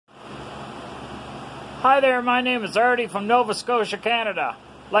Hi there, my name is Ardie from Nova Scotia, Canada.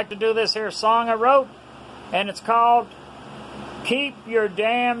 I'd like to do this here song I wrote, and it's called Keep Your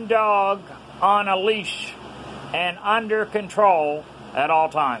Damn Dog on a Leash and Under Control at All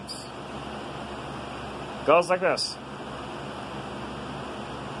Times. Goes like this.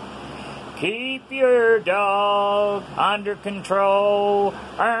 Keep your dog under control.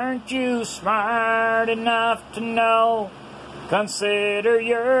 Aren't you smart enough to know? Consider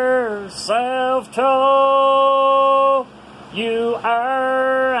yourself told. You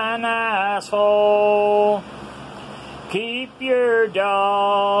are an asshole. Keep your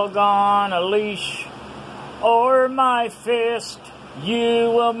dog on a leash, or my fist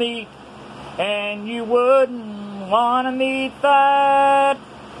you will meet, and you wouldn't want to meet that,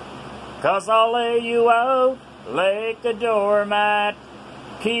 'cause I'll lay you out like a doormat.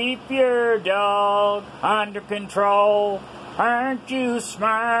 Keep your dog under control. Aren't you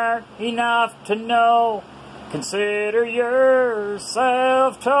smart enough to know? Consider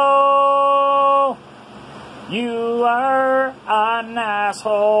yourself told. You are an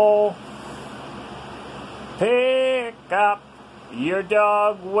asshole. Pick up your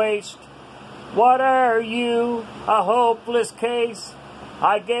dog waste. What are you, a hopeless case?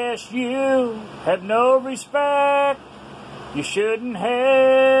 I guess you have no respect. You shouldn't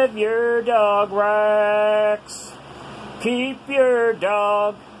have your dog racks. Keep your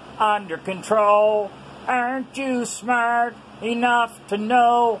dog under control. Aren't you smart enough to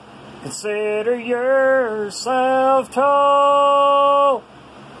know? Consider yourself told.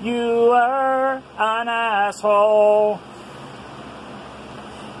 You are an asshole.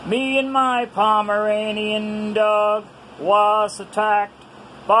 Me and my Pomeranian dog was attacked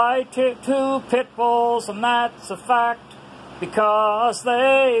by two pit bulls, and that's a fact, because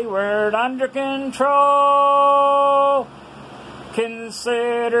they weren't under control.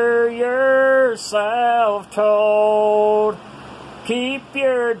 Consider yourself told. Keep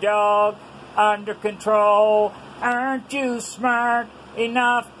your dog under control. Aren't you smart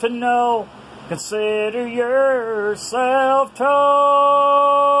enough to know? Consider yourself told.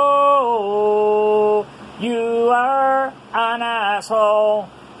 You are an asshole.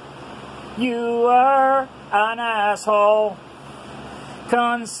 You are an asshole.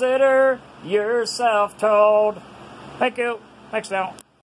 Consider yourself told. Thank you. Thanks now.